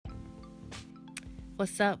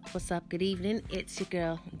What's up? Good evening. It's your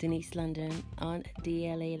girl, Denise London, on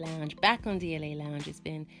DLA Lounge. Back on DLA Lounge. It's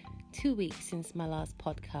been 2 weeks since my last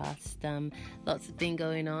podcast. Lots of things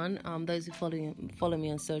going on. Those who follow me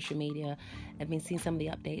on social media have been seeing some of the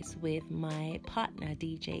updates with my partner,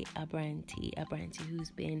 DJ Abranti, who's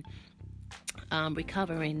been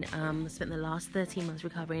recovering. Spent the last 13 months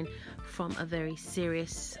recovering from a very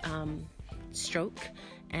serious stroke,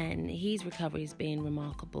 and his recovery has been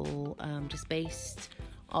remarkable, just based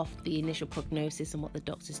off the initial prognosis and what the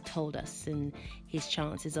doctors told us, and his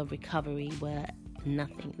chances of recovery were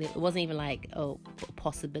nothing. It wasn't even like a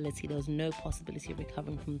possibility. There was no possibility of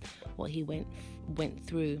recovering from what he went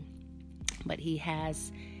through, but he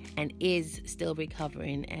has and is still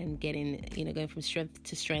recovering and getting, going from strength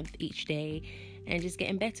to strength each day and just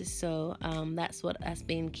getting better. So that's what has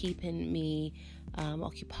been keeping me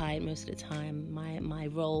occupied most of the time. My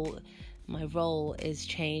role is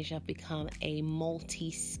changed. I've become a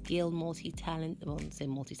multi-skilled,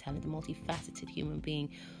 multifaceted human being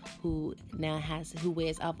who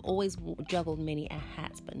wears. I've always juggled many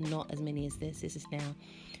hats, but not as many as this. This is now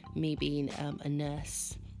me being a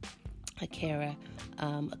nurse, a carer,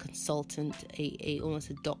 a consultant, almost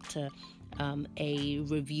a doctor, a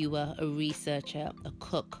reviewer, a researcher, a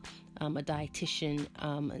cook, a dietitian,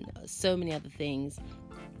 and so many other things,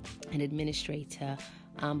 an administrator.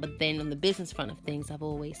 But then on the business front of things, I've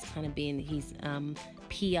always kind of been his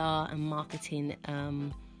PR and marketing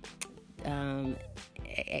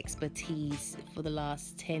expertise for the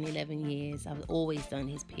last 10, 11 years. I've always done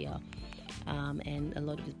his PR. And a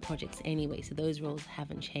lot of his projects anyway, so those roles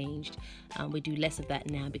haven't changed. We do less of that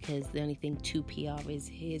now because the only thing to PR is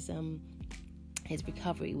his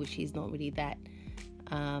recovery, which he's not really that.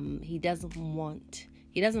 He doesn't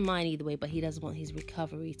mind either way, but he doesn't want his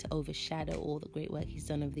recovery to overshadow all the great work he's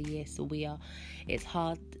done over the years. So it's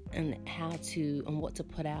hard and what to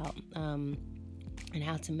put out, and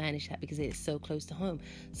how to manage that because it's so close to home.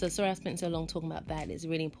 So sorry I spent so long talking about that. It's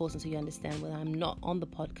really important so you understand when I'm not on the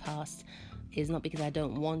podcast, it's not because I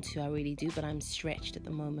don't want to, I really do, but I'm stretched at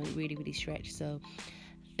the moment, really, really stretched. So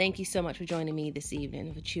thank you so much for joining me this evening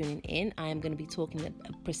and for tuning in. I am going to be talking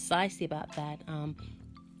precisely about that.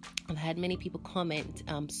 I've had many people comment,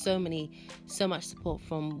 so much support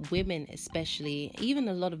from women, especially, even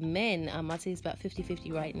a lot of men. I'd say it's about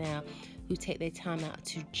 50-50 right now, who take their time out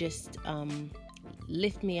to just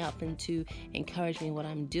lift me up and to encourage me in what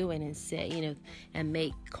I'm doing, and say, and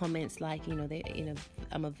make comments like,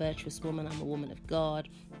 I'm a virtuous woman, I'm a woman of God,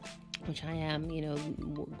 which I am.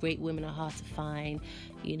 Great women are hard to find.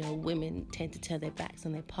 Women tend to turn their backs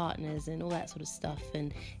on their partners and all that sort of stuff.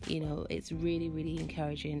 And, it's really, really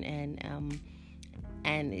encouraging.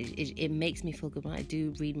 And it makes me feel good when I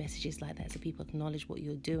do read messages like that. So people acknowledge what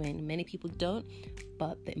you're doing. Many people don't,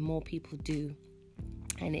 but more people do.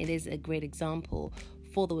 And it is a great example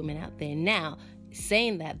for the women out there. Now,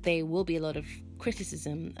 saying that, there will be a lot of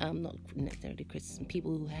criticism, not necessarily criticism,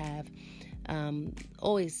 people who have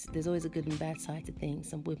there's always a good and bad side to things.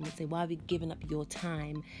 Some women say, why have you given up your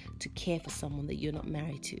time to care for someone that you're not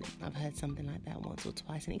married to? I've heard something like that once or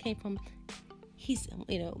twice, and it came from his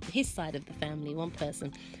side of the family. One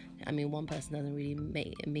person doesn't really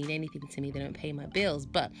mean anything to me. They don't pay my bills,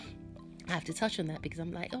 but I have to touch on that because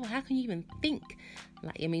I'm like, how can you even think?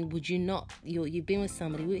 Would you not? You've been with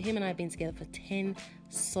somebody. Him and I have been together for 10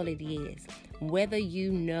 solid years. Whether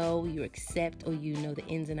you accept, or the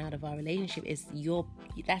ins and outs of our relationship,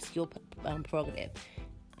 that's your prerogative.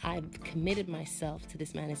 I've committed myself to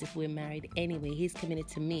this man as if we're married anyway. He's committed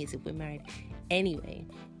to me as if we're married anyway.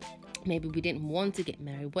 Maybe we didn't want to get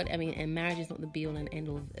married. And marriage is not the be all and end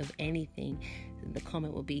all of anything. The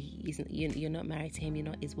comment will be, you're not married to him, you're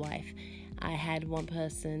not his wife. I had one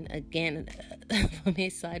person, again, from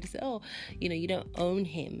his side, say, you don't own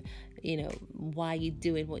him. Why are you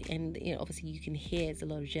doing what? And, obviously you can hear there's a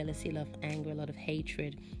lot of jealousy, a lot of anger, a lot of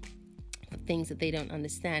hatred for things that they don't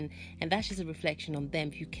understand. And that's just a reflection on them.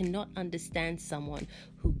 If you cannot understand someone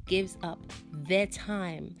who gives up their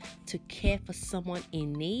time to care for someone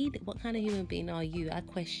in need, what kind of human being are you? I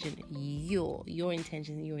question your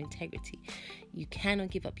intentions and your integrity. You cannot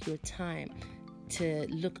give up your time to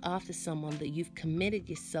look after someone that you've committed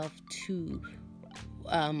yourself to.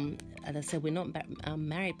 As I said, we're not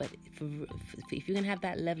married, but if you can have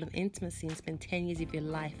that level of intimacy and spend 10 years of your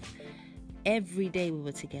life, every day we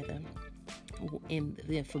were together,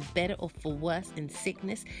 for better or for worse, in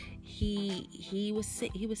sickness, he was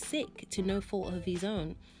sick to no fault of his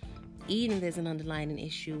own. Even if there's an underlying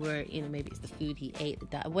issue where maybe it's the food he ate, the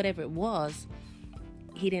diet, whatever it was,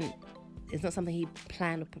 it's not something he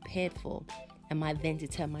planned or prepared for. Am I then to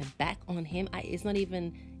turn my back on him? It's not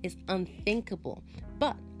even It's unthinkable.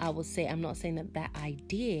 But I will say, I'm not saying that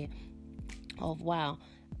idea of, wow,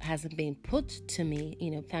 hasn't been put to me.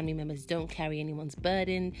 Family members don't carry anyone's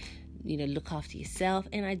burden. Look after yourself.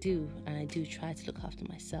 And I do try to look after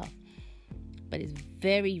myself. But it's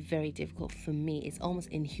very, very difficult for me. It's almost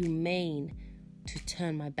inhumane to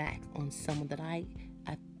turn my back on someone that I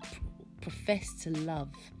profess to love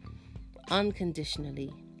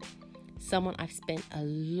unconditionally. Someone I've spent a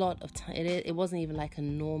lot of time. It wasn't even like a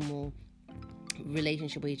normal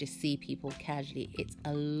relationship where you just see people casually. It's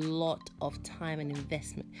a lot of time and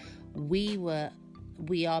investment. We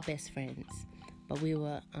are best friends, but we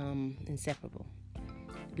were inseparable.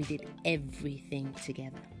 We did everything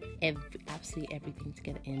together, absolutely everything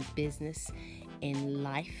together, in business, in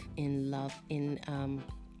life, in love, in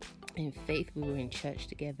faith. We were in church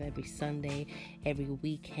together every Sunday, every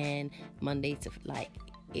weekend, Monday to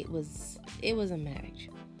it was a marriage.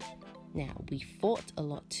 Now, we fought a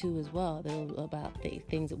lot too as well. There were about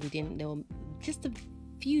things that there were just a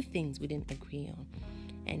few things we didn't agree on.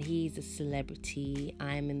 And he's a celebrity.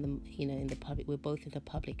 I'm in the public. We're both in the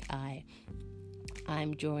public eye.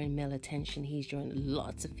 I'm drawing male attention. He's drawing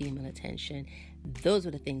lots of female attention. Those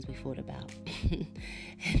were the things we fought about.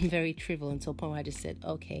 And very trivial, until a point where I just said,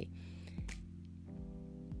 okay,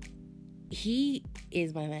 he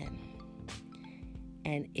is my man.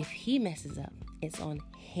 And if he messes up, it's on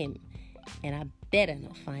him. And I better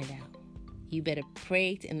not find out. You better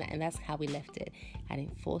pray. And that's how we left it. I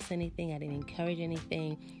didn't force anything. I didn't encourage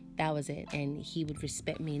anything. That was it. And he would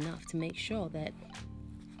respect me enough to make sure that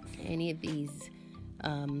any of these,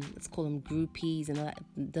 let's call them groupies, and all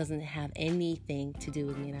that, doesn't have anything to do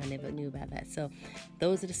with me. And I never knew about that. So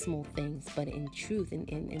those are the small things. But in truth,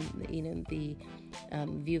 in the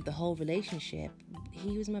view of the whole relationship,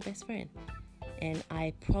 he was my best friend. And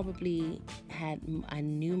I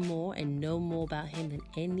knew more and know more about him than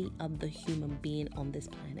any other human being on this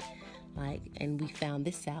planet. And we found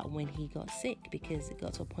this out when he got sick, because it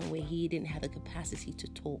got to a point where he didn't have the capacity to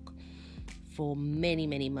talk for many,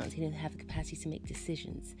 many months. He didn't have the capacity to make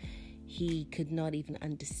decisions. He could not even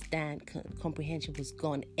understand. Comprehension was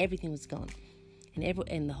gone. Everything was gone.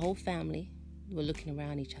 And the whole family were looking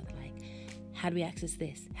around each other like, how do we access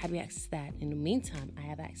this? How do we access that? In the meantime, I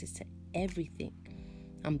have access to everything.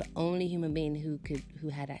 I'm the only human being who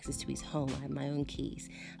had access to his home. I had my own keys.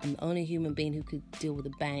 I'm the only human being who could deal with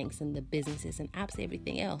the banks and the businesses and absolutely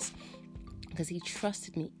everything else, because he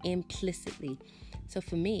trusted me implicitly. So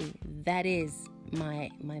for me, that is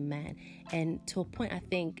my man. And to a point, I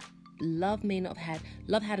think love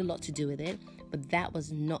had a lot to do with it, but that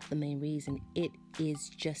was not the main reason. It is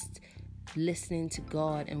just listening to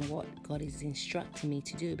God and what God is instructing me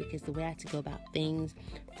to do, because the way I had to go about things,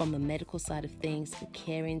 from the medical side of things to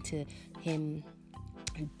caring to him,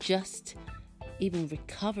 just even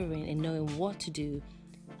recovering and knowing what to do,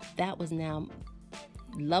 that was now,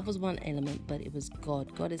 love was one element, but it was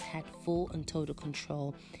God. God has had full and total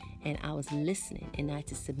control, and I was listening, and I had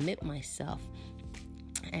to submit myself,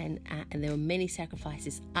 and there were many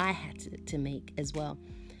sacrifices I had to make as well,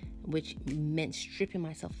 which meant stripping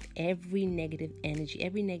myself of every negative energy,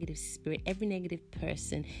 every negative spirit, every negative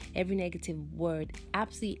person, every negative word,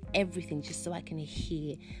 absolutely everything, just so I can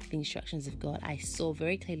hear the instructions of God. I saw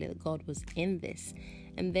very clearly that God was in this,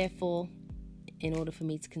 and therefore, in order for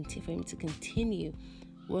him to continue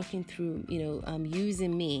working through,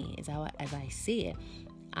 using me as I see it,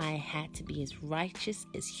 I had to be as righteous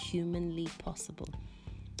as humanly possible.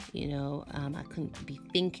 I couldn't be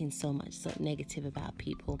thinking so much so negative about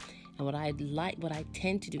people. And what I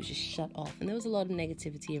tend to do is just shut off. And there was a lot of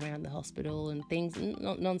negativity around the hospital and things,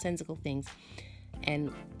 nonsensical things.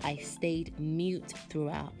 And I stayed mute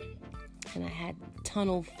throughout. And I had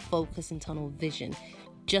tunnel focus and tunnel vision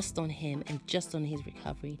just on him and just on his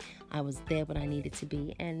recovery. I was there when I needed to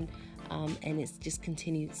be. And it's just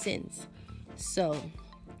continued since. So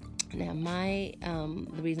now,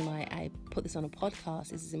 the reason why I put this on a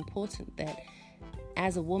podcast is it's important that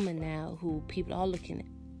as a woman now, who people are looking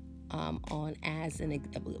on as a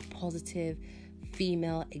positive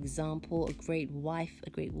female example, a great wife, a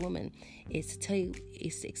great woman, is to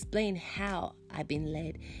explain how I've been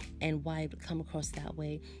led and why I've come across that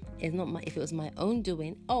way. It's not if it was my own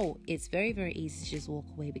doing. It's very, very easy to just walk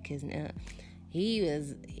away, because he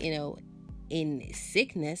was, in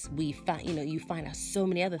sickness, we find, you find out so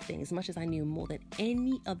many other things. As much as I knew more than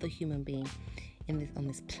any other human being on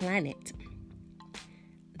this planet,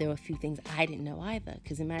 there were a few things I didn't know either.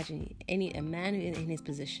 Because imagine a man in his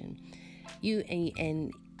position, you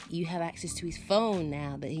have access to his phone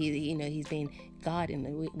now that he's been guarded.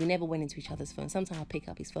 We never went into each other's phone. Sometimes I'll pick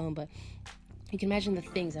up his phone, but you can imagine the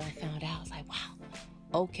things that I found out. I was like, wow,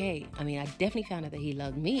 okay. I mean, I definitely found out that he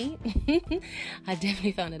loved me. I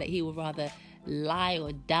definitely found out that he would rather lie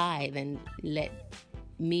or die than let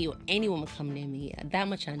me or any woman come near me. That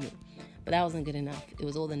much I knew. But that wasn't good enough. It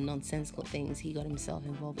was all the nonsensical things. He got himself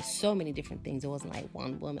involved with so many different things. It wasn't like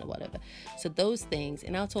one woman or whatever. So those things,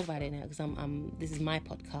 and I'll talk about it now because this is my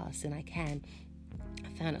podcast and I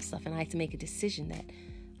found out stuff, and I had to make a decision that,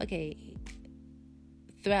 okay,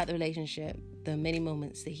 throughout the relationship, there are many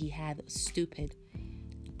moments that he had that was stupid.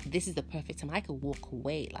 This is the perfect time. I could walk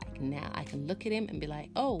away like now. I can look at him and be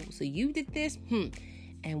like, oh, so you did this?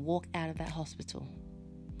 And walk out of that hospital.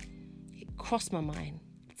 It crossed my mind.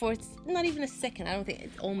 For it's not even a second. I don't think it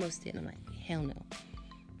almost did. I'm like, hell no.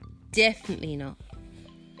 Definitely not.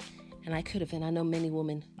 And I could have, and I know many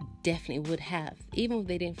women definitely would have. Even if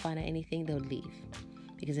they didn't find out anything, they would leave.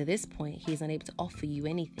 Because at this point, he's unable to offer you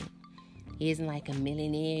anything. He isn't like a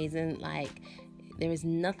millionaire. He isn't like, there is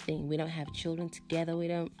nothing. We don't have children together. We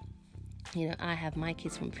don't, I have my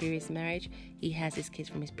kids from previous marriage. He has his kids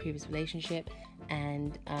from his previous relationship.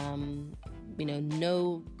 And,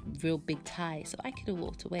 no real big ties. So I could have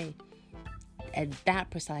walked away at that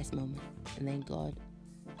precise moment. And then God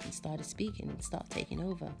started speaking and started taking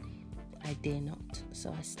over. I dare not.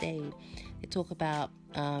 So I stayed. They talk about,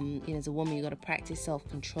 as a woman, you got to practice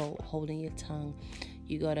self-control, holding your tongue.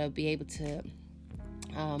 You got to be able to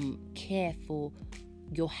care for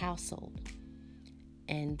your household.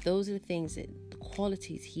 And those are the things the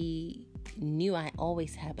qualities he knew I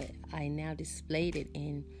always had, but I now displayed it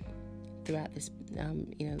throughout this,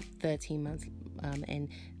 13 months. And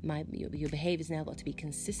your behavior's now got to be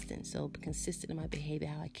consistent. So be consistent in my behavior,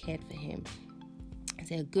 how I cared for him. I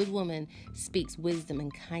say a good woman speaks wisdom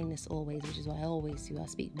and kindness always, which is what I always do. I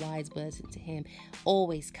speak wise words to him,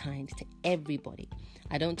 always kind to everybody.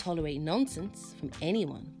 I don't tolerate nonsense from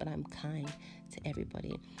anyone, but I'm kind to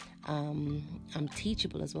everybody. I'm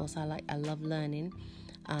teachable as well, so I love learning.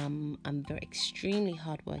 I'm very extremely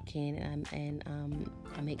hardworking, and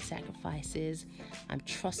I make sacrifices. I'm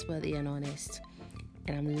trustworthy and honest,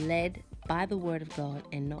 and I'm led by the word of God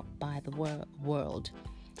and not by the world.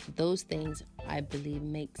 Those things, I believe,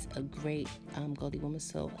 makes a great godly woman.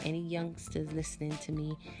 So any youngsters listening to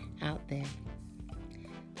me out there,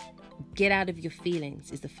 get out of your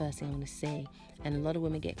feelings is the first thing I want to say. And a lot of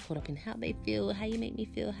women get caught up in how they feel, how you make me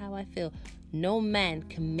feel, how I feel. No man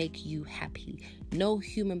can make you happy. No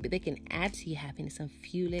human, they can add to your happiness and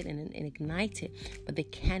fuel it and ignite it, but they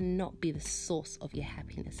cannot be the source of your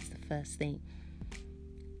happiness is the first thing.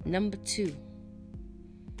 Number 2,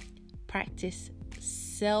 practice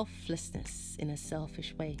selflessness in a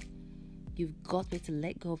selfish way. You've got to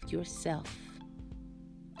let go of yourself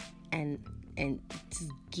and to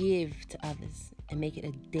give to others and make it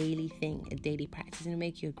a daily thing, a daily practice, and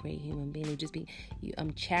make you a great human being. It'll just be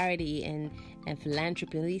charity and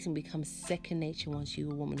philanthropy, and these can become second nature once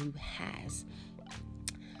you're a woman who has.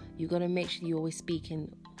 You got to make sure you're always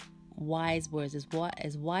speaking wise words, as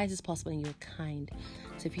wise as possible, and you're kind.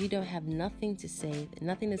 So if you don't have nothing to say,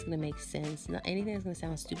 nothing that's going to make sense, not anything that's going to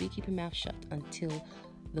sound stupid, you keep your mouth shut until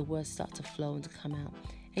the words start to flow and to come out.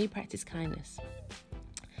 And you practice kindness.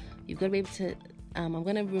 You've got to be able to,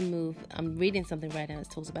 I'm reading something right now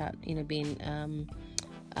that talks about, being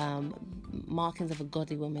markings of a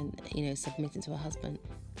godly woman, submitting to her husband.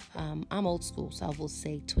 I'm old school, so I will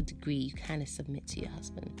say to a degree you kind of submit to your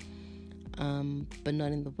husband, but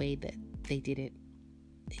not in the way that they did it.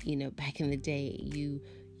 Back in the day, you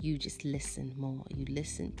just listen more. You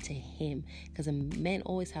listen to him, because men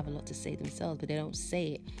always have a lot to say themselves, but they don't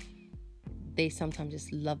say it. They sometimes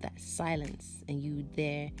just love that silence, and you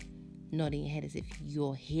there nodding your head as if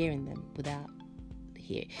you're hearing them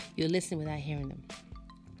you're listening without hearing them.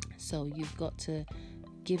 So you've got to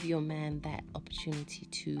give your man that opportunity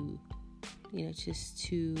to, just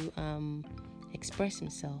to express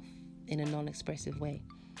himself in a non-expressive way,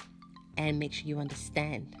 and make sure you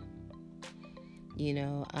understand,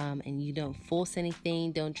 and you don't force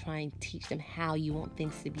anything. Don't try and teach them how you want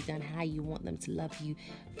things to be done, how you want them to love you.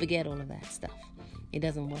 Forget all of that stuff. It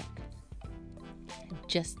doesn't work.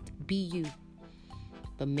 Just be you,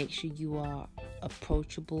 but make sure you are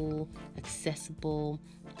approachable, accessible,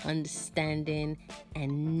 understanding,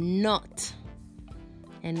 and not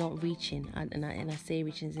reaching. And I say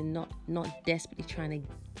reaching is not desperately trying to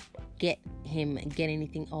get him and get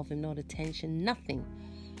anything off him, not attention, nothing.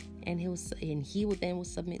 And he will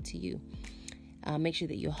submit to you. Make sure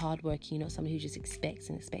that you're hardworking. You're not somebody who just expects,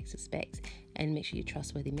 and make sure you're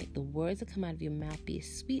trustworthy. Make the words that come out of your mouth be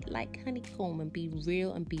as sweet like honeycomb, and be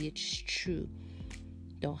real and be true.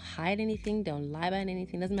 Don't hide anything. Don't lie about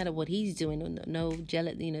anything. Doesn't matter what he's doing. No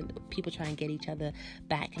jealous. People try and get each other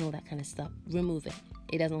back and all that kind of stuff. Remove it.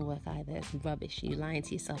 It doesn't work either. It's rubbish. You're lying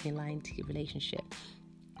to yourself, you're lying to your relationship.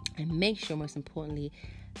 And make sure, most importantly,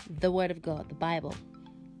 the Word of God, the Bible,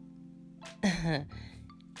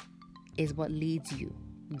 is what leads you.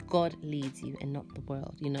 God leads you and not the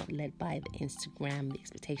world. You're not led by the Instagram, the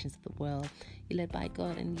expectations of the world. You're led by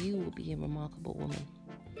God, and you will be a remarkable woman.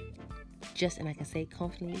 And I can say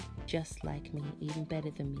confidently, just like me, even better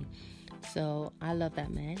than me. So I love that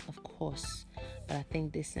man, of course. But I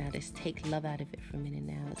think let's take love out of it for a minute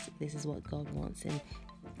now. This is what God wants.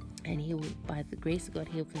 And he will, by the grace of God,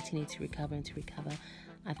 he'll continue to recover and to recover.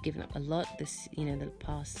 I've given up a lot the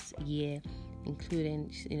past year,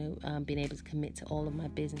 including, being able to commit to all of my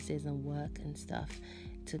businesses and work and stuff,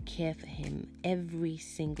 to care for him every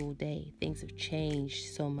single day. Things have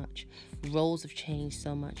changed so much. Roles have changed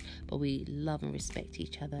so much, but we love and respect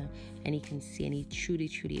each other, and he can see, and he truly,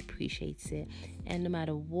 truly appreciates it. And no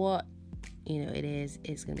matter what, it is,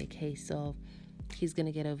 it's going to be a case of he's going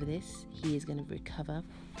to get over this. He is going to recover,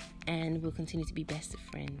 and we'll continue to be best of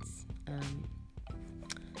friends,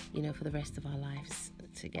 for the rest of our lives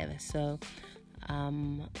together. So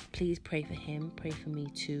please pray for him. Pray for me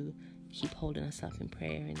too. Keep holding us up in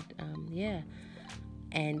prayer,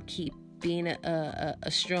 and keep being a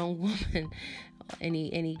strong woman.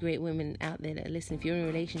 Any great women out there that listen, if you're in a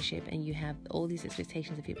relationship and you have all these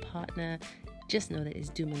expectations of your partner, just know that it's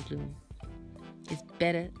doom and gloom. It's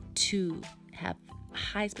better to have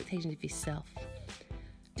high expectations of yourself.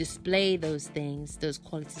 Display those things, those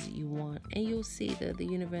qualities that you want, and you'll see that the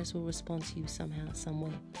universe will respond to you somehow, some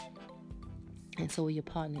way. And so will your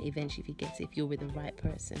partner eventually, if you're with the right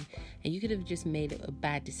person. And you could have just made a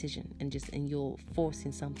bad decision and you're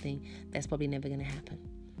forcing something that's probably never going to happen.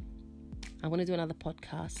 I'm going to do another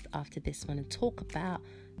podcast after this one and talk about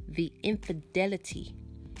the infidelity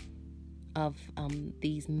of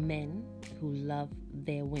these men who love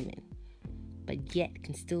their women, but yet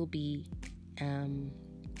can still be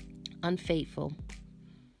unfaithful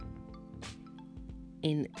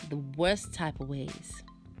in the worst type of ways,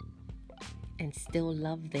 and still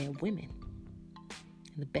love their women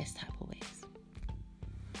in the best type of ways.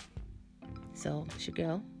 So it's your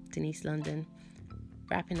girl, Denise London,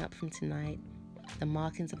 wrapping up from tonight. The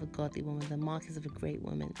markings of a godly woman, the markings of a great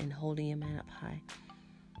woman, and holding your man up high.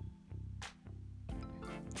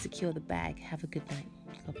 Secure the bag. Have a good night.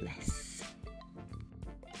 God bless.